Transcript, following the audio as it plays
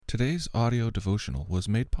Today's audio devotional was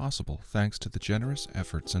made possible thanks to the generous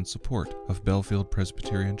efforts and support of Bellefield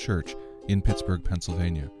Presbyterian Church in Pittsburgh,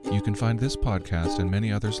 Pennsylvania. You can find this podcast and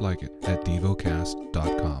many others like it at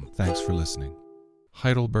devocast.com. Thanks for listening.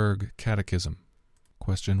 Heidelberg Catechism.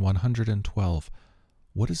 Question 112.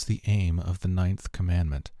 What is the aim of the 9th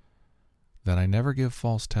commandment? That I never give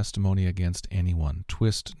false testimony against anyone,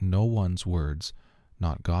 twist no one's words,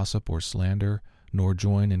 not gossip or slander, nor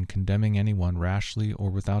join in condemning anyone rashly or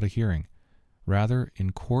without a hearing. Rather,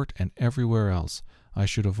 in court and everywhere else, I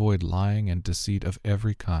should avoid lying and deceit of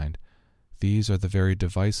every kind. These are the very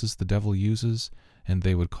devices the devil uses, and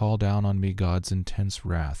they would call down on me God's intense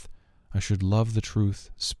wrath. I should love the truth,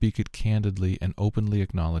 speak it candidly, and openly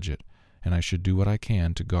acknowledge it, and I should do what I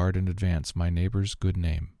can to guard and advance my neighbor's good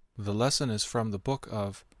name. The lesson is from the book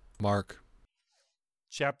of Mark.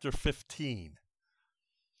 Chapter 15.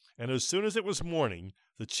 And as soon as it was morning,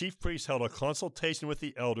 the chief priests held a consultation with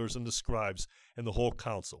the elders and the scribes and the whole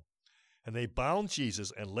council. And they bound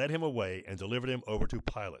Jesus and led him away and delivered him over to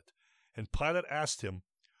Pilate. And Pilate asked him,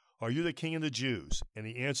 "Are you the king of the Jews?" And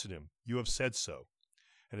he answered him, "You have said so."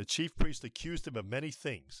 And the chief priests accused him of many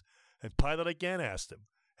things. And Pilate again asked him,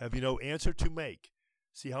 "Have you no answer to make?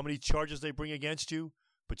 See how many charges they bring against you?"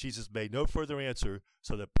 But Jesus made no further answer,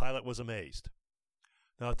 so that Pilate was amazed.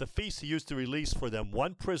 Now at the feast he used to release for them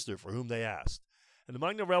one prisoner for whom they asked. And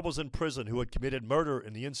among the rebels in prison who had committed murder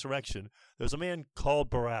in the insurrection, there was a man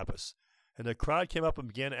called Barabbas. And the crowd came up and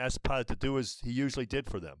began to ask Pilate to do as he usually did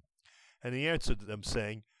for them. And he answered them,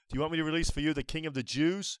 saying, "Do you want me to release for you the king of the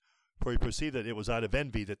Jews?" For he perceived that it was out of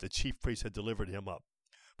envy that the chief priests had delivered him up.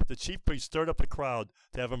 But the chief priests stirred up the crowd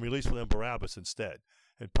to have him release for them Barabbas instead.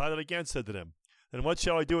 And Pilate again said to them, "Then what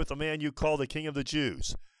shall I do with the man you call the king of the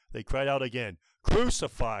Jews?" They cried out again,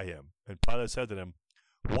 "Crucify him!" And Pilate said to them,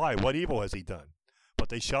 "Why, what evil has he done?" But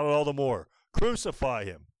they shouted all the more, "Crucify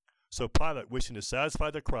him!" So Pilate, wishing to satisfy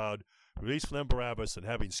the crowd, released for them Barabbas, and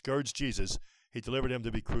having scourged Jesus, he delivered him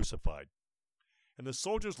to be crucified. And the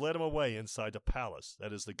soldiers led him away inside the palace,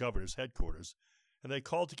 that is the governor's headquarters, and they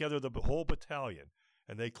called together the whole battalion,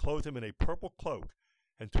 and they clothed him in a purple cloak,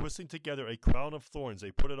 and twisting together a crown of thorns,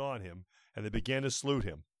 they put it on him, and they began to salute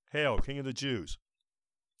him, "Hail, King of the Jews!"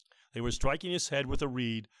 They were striking his head with a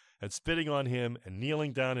reed, and spitting on him, and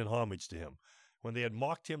kneeling down in homage to him. When they had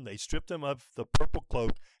mocked him, they stripped him of the purple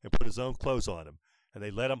cloak, and put his own clothes on him, and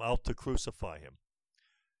they led him out to crucify him.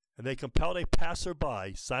 And they compelled a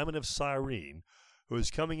passer-by, Simon of Cyrene, who was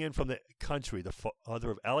coming in from the country, the father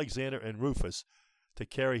of Alexander and Rufus, to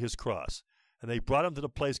carry his cross. And they brought him to the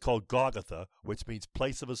place called Golgotha, which means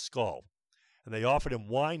place of a skull. And they offered him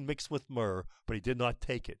wine mixed with myrrh, but he did not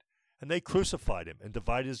take it. And they crucified him, and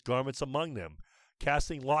divided his garments among them,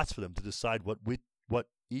 casting lots for them to decide what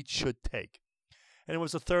each should take. And it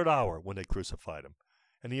was the 3rd hour when they crucified him.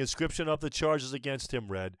 And the inscription of the charges against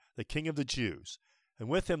him read, "The King of the Jews." And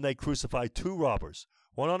with him they crucified 2 robbers,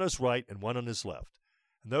 one on his right and one on his left.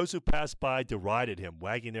 And those who passed by derided him,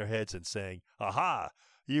 wagging their heads and saying, "Aha!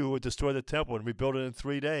 You who would destroy the temple and rebuild it in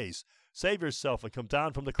 3 days, save yourself and come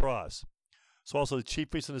down from the cross." So also the chief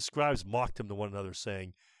priests and the scribes mocked him to one another,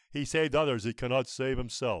 saying, "He saved others, he cannot save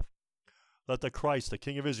himself. Let the Christ, the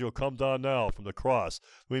King of Israel, come down now from the cross, that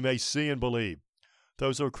we may see and believe."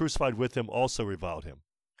 Those who were crucified with him also reviled him.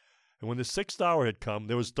 And when the 6th hour had come,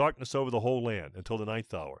 there was darkness over the whole land until the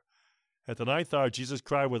 9th hour. At the 9th hour Jesus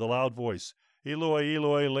cried with a loud voice, "Eloi,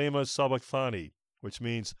 Eloi, lema sabachthani," which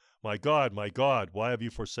means, my God, why have you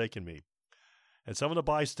forsaken me?" And some of the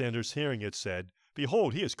bystanders, hearing it, said,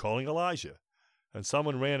 "Behold, he is calling Elijah." And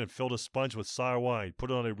someone ran and filled a sponge with sour wine,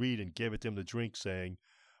 put it on a reed, and gave it to him to drink, saying,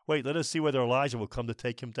 "Wait, let us see whether Elijah will come to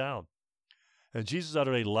take him down." And Jesus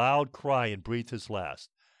uttered a loud cry and breathed his last.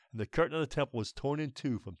 And the curtain of the temple was torn in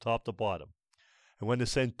two from top to bottom. And when the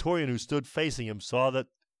centurion who stood facing him saw that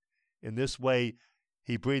in this way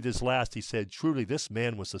he breathed his last, he said, "Truly this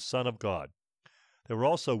man was the Son of God." There were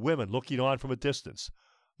also women looking on from a distance,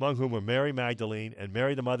 among whom were Mary Magdalene, and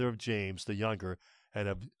Mary the mother of James the younger, and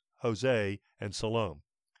of Jose and Salome.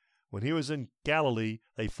 When he was in Galilee,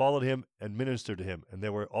 they followed him and ministered to him, and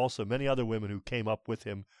there were also many other women who came up with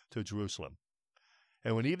him to Jerusalem.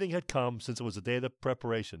 And when evening had come, since it was the day of the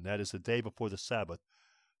preparation, that is, the day before the Sabbath,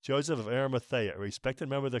 Joseph of Arimathea, a respected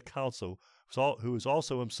member of the council, who was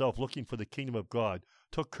also himself looking for the kingdom of God,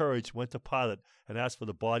 took courage, went to Pilate, and asked for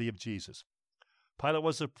the body of Jesus. Pilate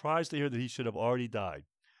was surprised to hear that he should have already died.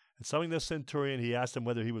 And summoning the centurion, he asked him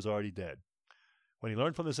whether he was already dead. When he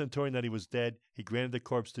learned from the centurion that he was dead, he granted the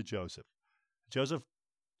corpse to Joseph. Joseph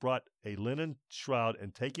brought a linen shroud,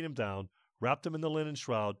 and taking him down, wrapped him in the linen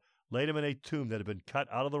shroud, laid him in a tomb that had been cut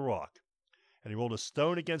out of the rock. And he rolled a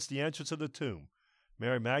stone against the entrance of the tomb.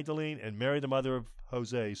 Mary Magdalene and Mary, the mother of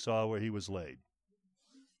Jose, saw where he was laid.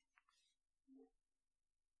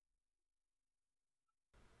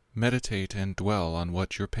 Meditate and dwell on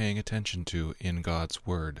what you're paying attention to in God's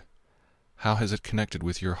Word. How has it connected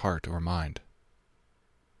with your heart or mind?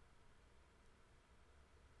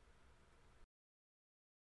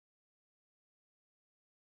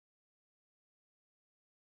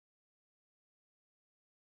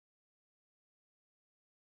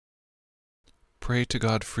 Pray to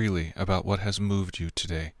God freely about what has moved you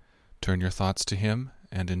today. Turn your thoughts to Him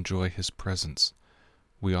and enjoy His presence.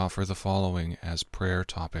 We offer the following as prayer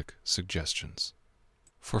topic suggestions.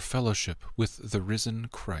 For fellowship with the risen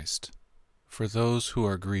Christ. For those who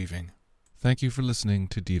are grieving. Thank you for listening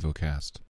to DevoCast.